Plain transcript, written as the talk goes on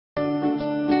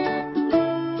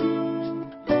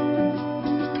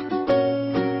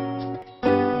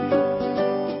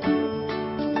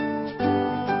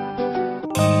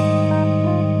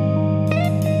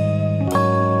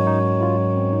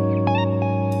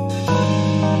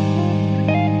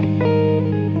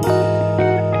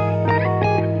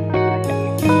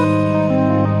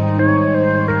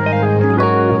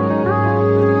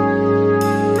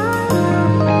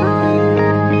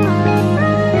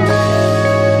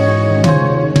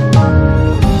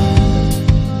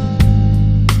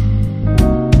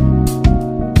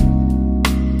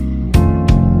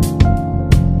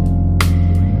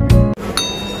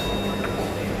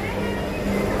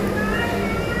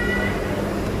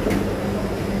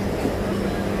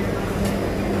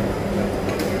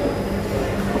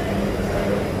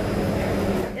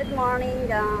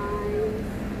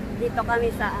Dito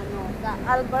kami sa sa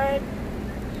Albert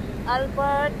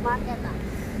Market,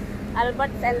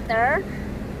 Albert Center.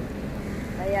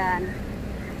 Ayan.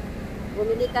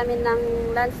 Bumili kami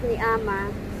ng lunch ni Ama.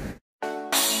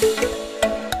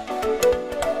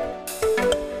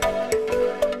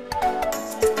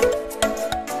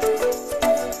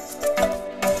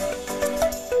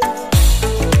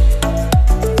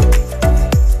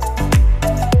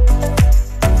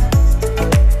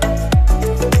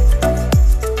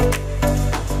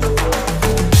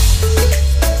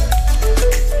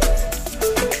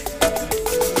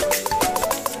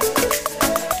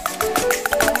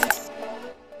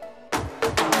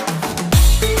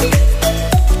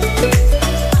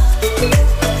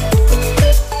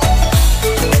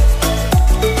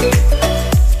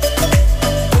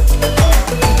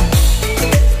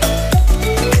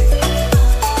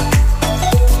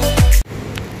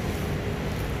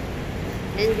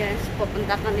 And guys,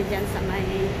 pupunta kami dyan sa may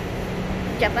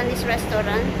Japanese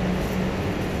restaurant.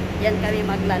 Yan kami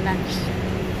magla-lunch.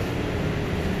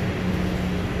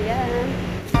 Yan.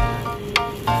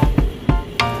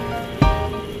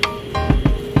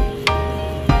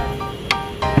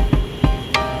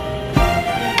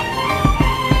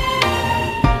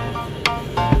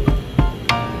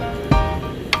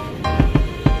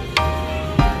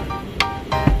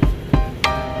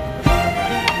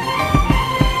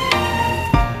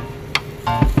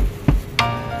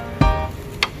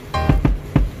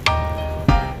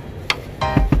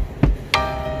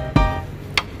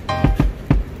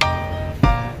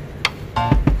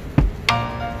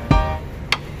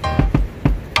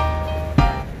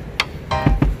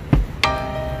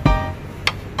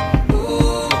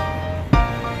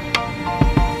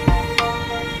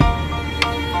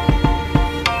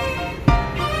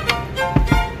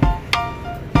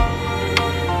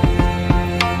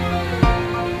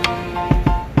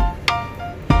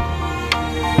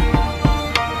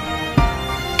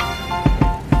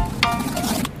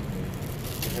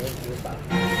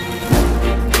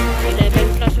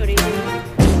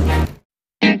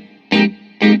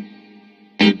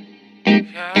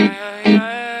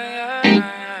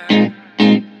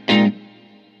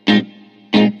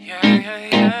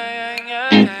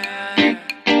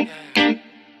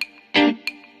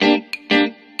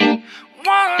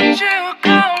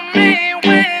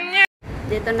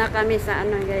 Dito na kami sa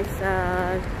guys, sa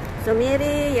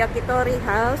Sumiri Yakitori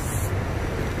House.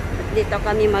 At dito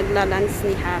kami magla-lunch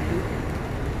ni Happy.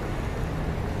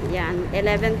 Yan,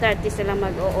 11:30 sila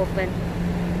mag-o-open.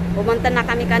 Pumunta na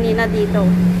kami kanina dito.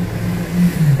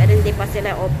 Pero hindi pa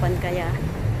sila open, kaya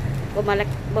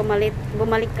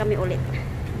bumalik kami ulit.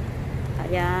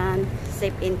 Ayan,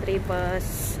 safe entry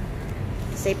bus.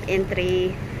 Safe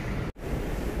entry.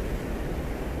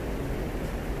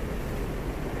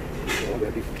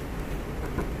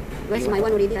 Where's my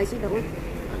one already? I see that one.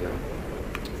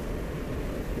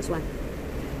 This one.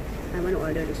 I want to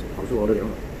order this one. I also ordered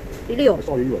it. Really? I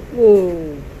saw you.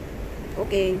 Whoa.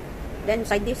 Okay. Then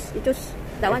side this. You choose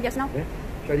that one just now? Yeah.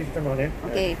 Chinese turn on there.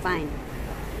 Okay, fine.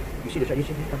 You see the Chinese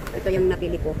thing? Ito yung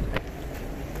napili ko.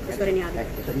 Gusto rin niya.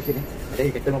 The Chinese thing. Then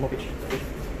you can turn on more page.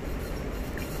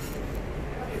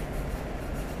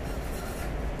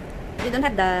 You don't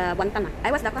have the wonton.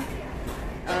 I was the one.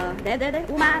 There.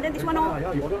 Uma, then this one. Oh.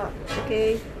 Yeah, you order that.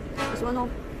 Okay. This one. Oh.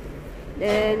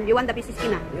 Then you want the pieces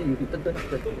skin. Yeah, you turn.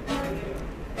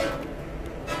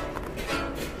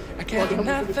 I can't do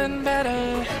nothing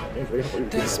better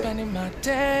than spending my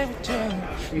day with you.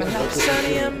 My life's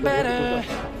sunny and better.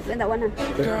 Then that one.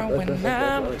 Girl, when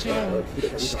I'm with you,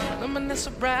 she's luminous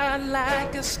so bright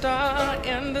like a star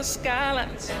in the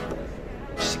skylines.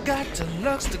 She got the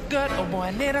looks, the good. Oh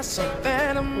boy, I need her so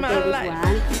bad in my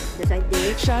life. The side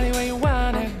dish. Shawty, where you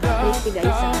wanna go?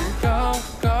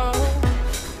 Go.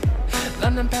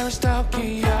 London, Paris,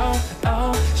 Tokyo.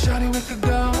 Oh, shawty, we could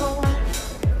go.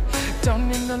 Don't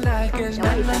need no luggage,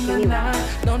 nah.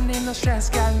 Don't need no stress,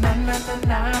 got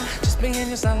nah. Just me and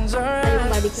your sun's alright,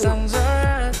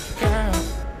 girl.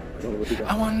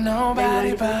 I want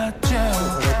nobody but you.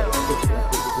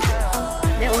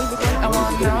 I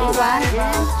want nobody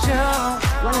but you.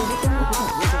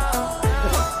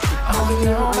 I want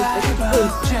nobody but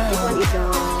you.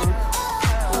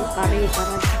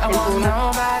 I want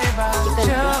nobody but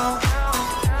you.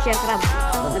 Chef Rab,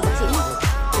 nagbaksi mo.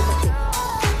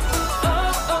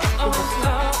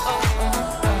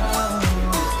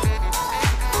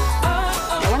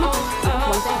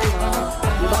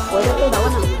 Order to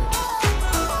dawan na.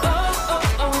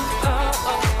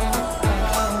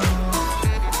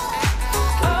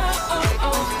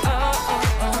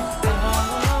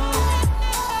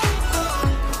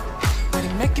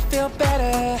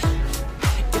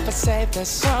 write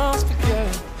songs for you.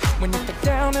 When you feel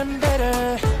down and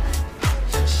bitter,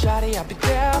 shawty, I'll be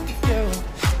there for you.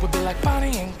 We'll be like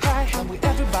Bonnie and Clyde, how we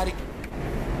everybody.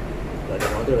 Like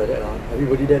the order like that,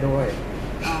 everybody there know right?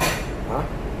 Huh?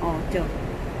 Oh, 저.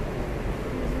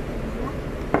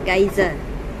 Geyser.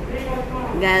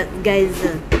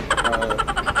 Geyser.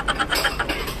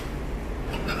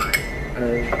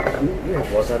 You have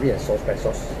wasabi and sauce,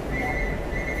 sauce.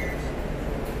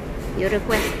 Your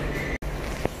request.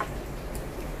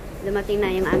 Dumating na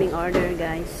yung aming order,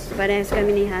 guys. Parehas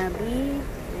kami ni Habi.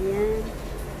 Ayan.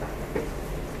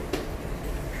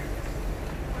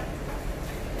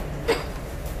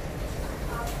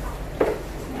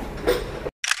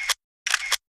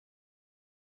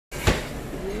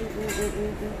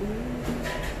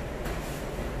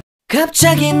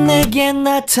 갑자기 내게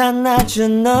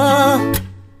나타나준 너,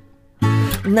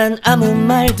 난 아무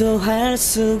말도 할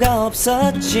수가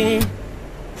없었지.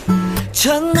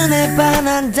 첫눈에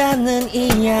반한다는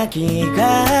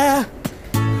이야기가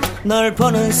널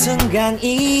보는 순간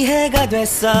이해가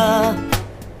됐어.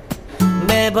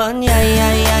 매번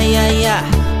야야야야야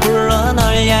불러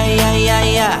널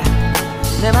야야야야,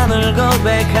 내 맘을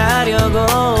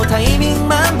고백하려고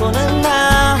타이밍만 보는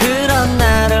나. 그런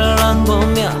나를 넌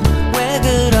보며 왜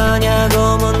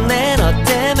그러냐고 묻네, 너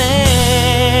때문에.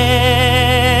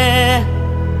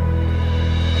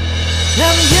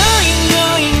 I'm going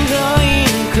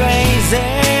crazy.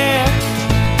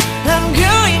 I'm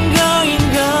going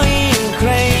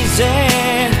crazy.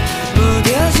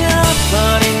 무뎌져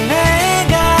버린 내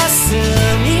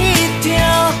가슴이 뛰어.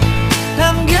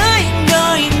 I'm going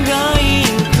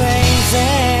crazy,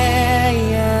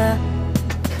 yeah.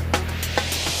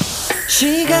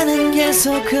 시간은 계속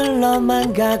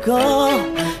흘러만 가고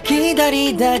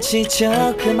기다리다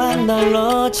지쳐 그만 널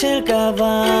놓칠까봐.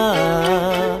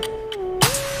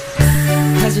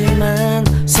 하지만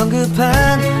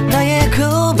성급한 나의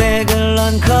고백을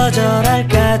넌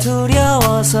거절할까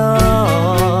두려워서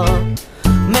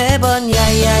매번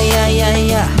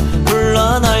야야야야야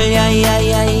불러 널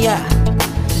야야야야.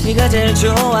 네가 제일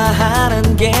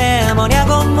좋아하는 게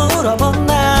뭐냐고 물어본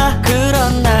나.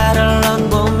 그런 나를 넌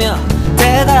보며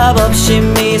대답 없이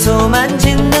미소만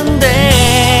짓는데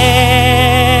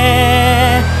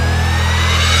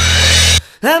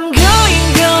I'm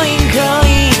going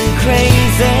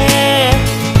crazy.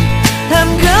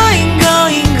 I'm going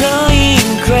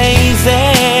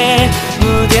crazy.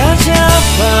 무뎌져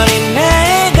버린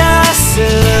내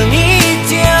가슴이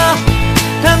뛰어.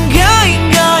 I'm going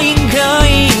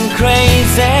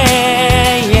crazy,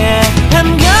 yeah.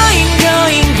 I'm going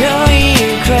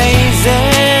crazy.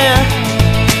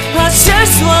 어쩔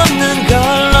수 없는 걸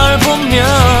널 보면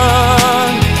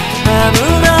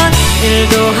아무런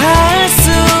일도 할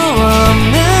수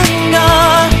없는 걸.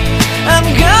 I'm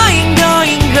going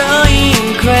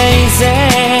crazy.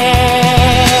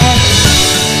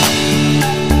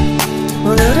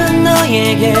 오늘은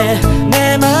너에게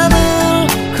내 맘